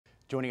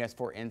Joining us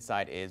for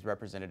Insight is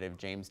Representative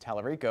James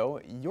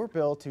Talarico. Your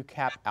bill to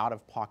cap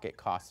out-of-pocket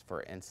costs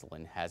for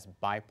insulin has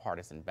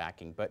bipartisan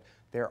backing, but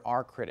there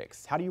are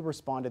critics. How do you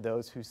respond to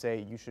those who say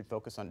you should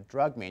focus on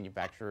drug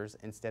manufacturers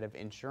instead of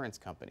insurance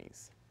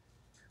companies?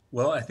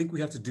 Well, I think we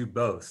have to do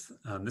both.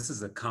 This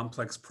is a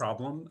complex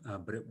problem,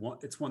 but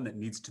it's one that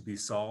needs to be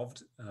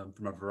solved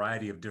from a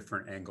variety of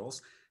different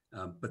angles.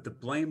 But the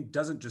blame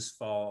doesn't just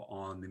fall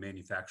on the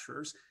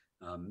manufacturers.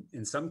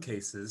 In some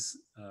cases,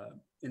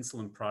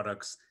 insulin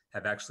products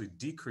have actually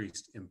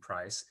decreased in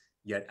price,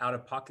 yet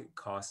out-of-pocket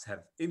costs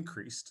have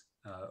increased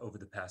over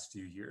the past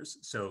few years.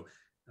 So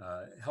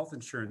health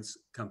insurance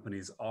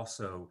companies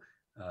also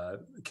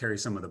carry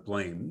some of the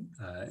blame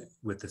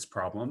with this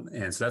problem.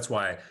 And so that's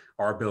why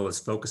our bill is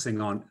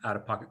focusing on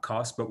out-of-pocket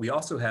costs. But we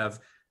also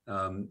have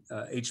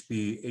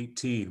HB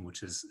 18,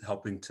 which is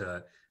helping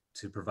to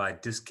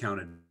provide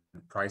discounted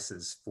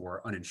prices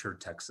for uninsured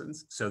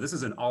Texans. So this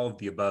is an all of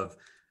the above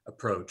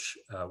approach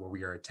where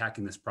we are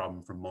attacking this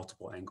problem from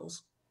multiple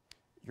angles.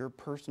 Your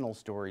personal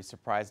story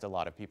surprised a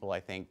lot of people,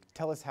 I think.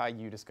 Tell us how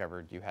you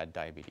discovered you had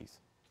diabetes.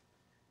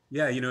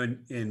 Yeah,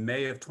 in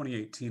May of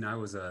 2018, I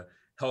was a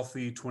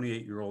healthy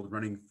 28-year-old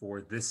running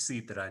for this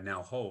seat that I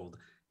now hold.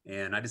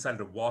 And I decided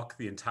to walk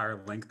the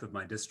entire length of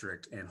my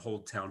district and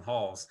hold town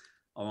halls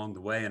along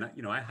the way. And,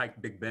 I hike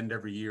Big Bend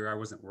every year. I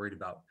wasn't worried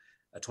about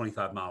a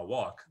 25-mile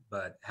walk,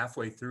 but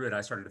halfway through it,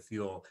 I started to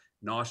feel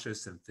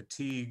nauseous and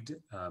fatigued.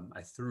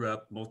 I threw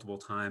up multiple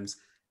times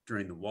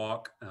during the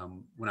walk.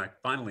 When I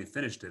finally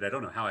finished it, I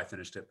don't know how I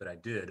finished it, but I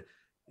did.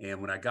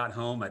 And when I got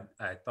home,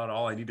 I thought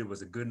all I needed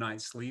was a good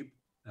night's sleep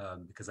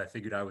because I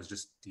figured I was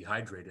just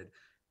dehydrated.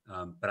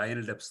 But I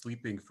ended up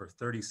sleeping for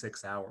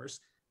 36 hours.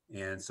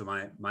 And so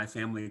my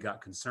family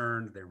got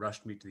concerned. They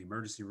rushed me to the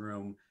emergency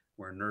room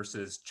where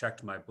nurses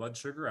checked my blood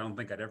sugar. I don't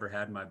think I'd ever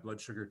had my blood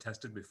sugar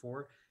tested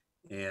before.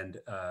 And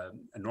a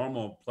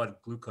normal blood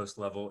glucose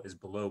level is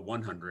below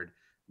 100.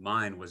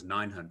 Mine was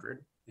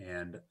 900.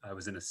 And I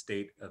was in a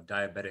state of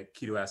diabetic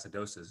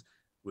ketoacidosis,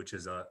 which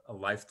is a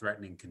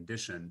life-threatening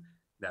condition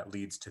that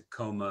leads to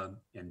coma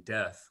and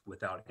death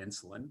without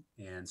insulin.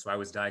 And so I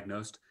was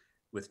diagnosed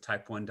with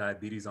type 1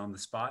 diabetes on the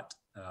spot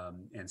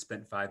and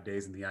spent 5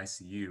 days in the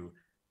ICU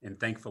and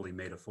thankfully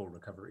made a full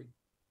recovery.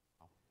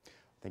 I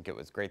think it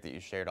was great that you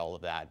shared all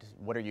of that.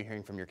 What are you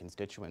hearing from your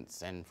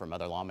constituents and from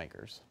other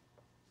lawmakers?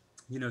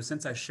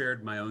 Since I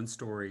shared my own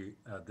story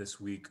this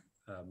week,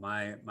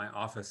 my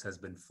office has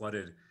been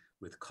flooded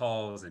with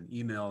calls and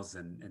emails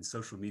and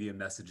social media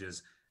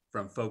messages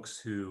from folks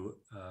who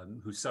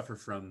suffer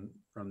from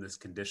this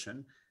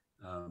condition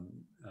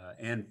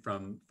and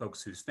from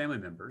folks whose family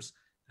members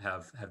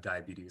have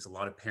diabetes. A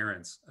lot of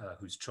parents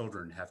whose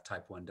children have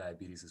type 1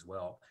 diabetes as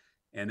well.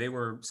 And they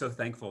were so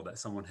thankful that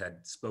someone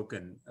had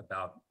spoken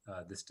about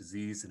this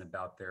disease and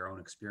about their own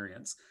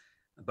experience.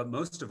 But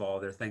most of all,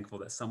 they're thankful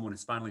that someone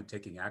is finally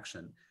taking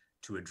action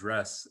to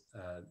address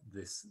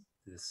this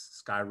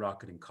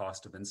skyrocketing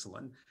cost of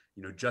insulin.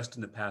 Just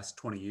in the past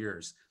 20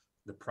 years,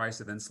 the price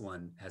of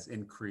insulin has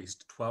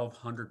increased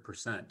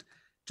 1,200%.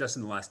 Just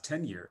in the last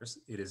 10 years,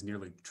 it has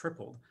nearly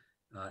tripled.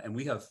 And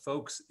we have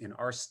folks in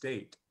our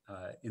state,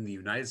 in the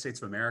United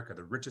States of America,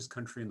 the richest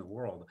country in the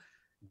world,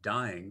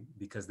 dying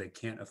because they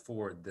can't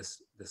afford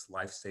this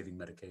life-saving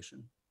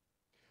medication.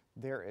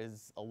 There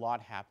is a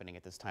lot happening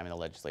at this time in the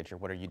legislature.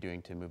 What are you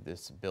doing to move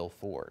this bill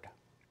forward?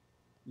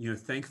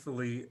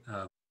 Thankfully,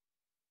 gotten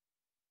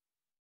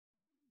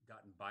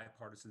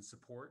bipartisan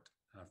support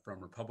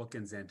from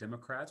Republicans and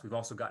Democrats. We've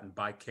also gotten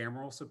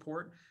bicameral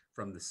support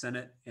from the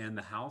Senate and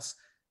the House.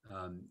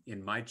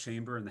 In my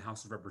chamber, in the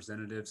House of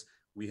Representatives,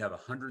 we have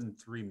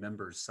 103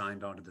 members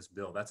signed on to this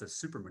bill. That's a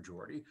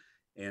supermajority.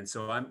 And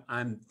so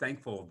I'm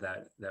thankful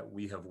that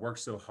we have worked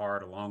so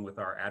hard along with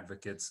our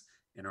advocates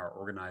and our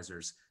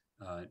organizers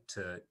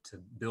to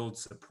build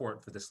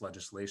support for this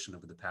legislation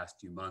over the past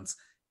few months.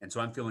 And so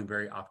I'm feeling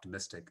very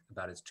optimistic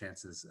about its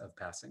chances of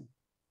passing.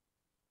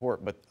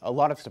 But a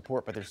lot of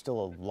support, but there's still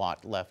a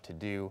lot left to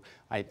do.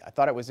 I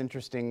thought it was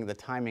interesting the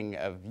timing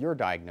of your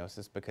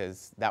diagnosis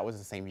because that was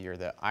the same year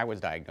that I was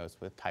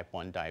diagnosed with type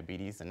 1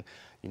 diabetes. And,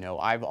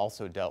 I've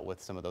also dealt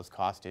with some of those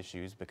cost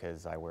issues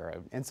because I wear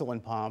an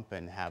insulin pump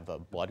and have a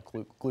blood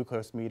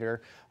glucose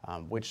meter,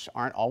 which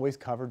aren't always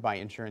covered by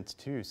insurance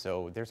too.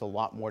 So there's a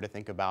lot more to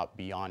think about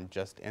beyond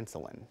just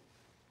insulin.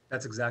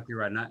 That's exactly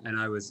right. And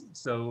I was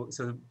so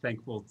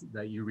thankful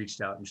that you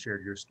reached out and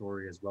shared your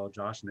story as well,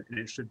 Josh. And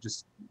it should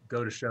just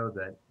go to show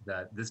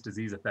that this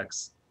disease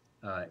affects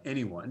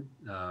anyone.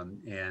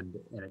 And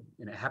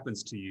it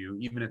happens to you,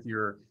 even if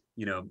you're,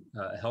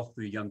 a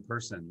healthy young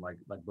person like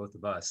both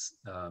of us.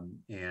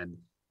 And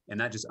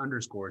that just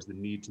underscores the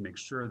need to make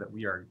sure that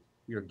we are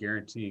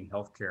guaranteeing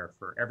healthcare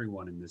for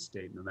everyone in this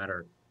state, no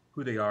matter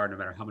who they are, no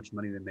matter how much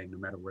money they make, no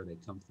matter where they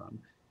come from.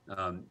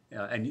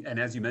 And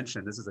as you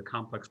mentioned, this is a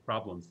complex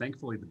problem.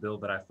 Thankfully, the bill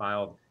that I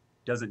filed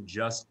doesn't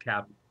just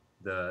cap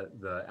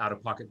the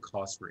out-of-pocket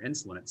costs for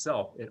insulin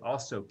itself. It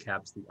also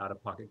caps the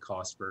out-of-pocket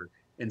costs for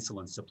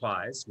insulin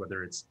supplies,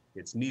 whether it's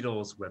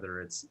needles,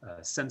 whether it's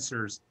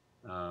sensors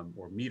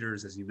or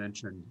meters, as you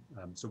mentioned.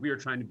 So we are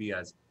trying to be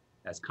as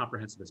as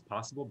comprehensive as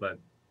possible, but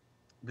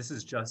this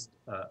is just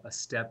a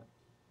step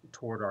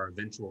toward our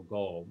eventual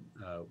goal,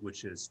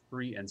 which is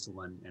free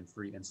insulin and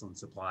free insulin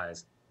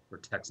supplies for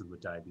Texans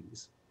with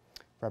diabetes.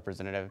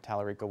 Representative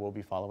Talarico will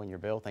be following your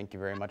bill. Thank you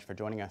very much for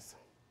joining us.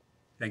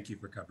 Thank you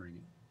for covering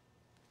it.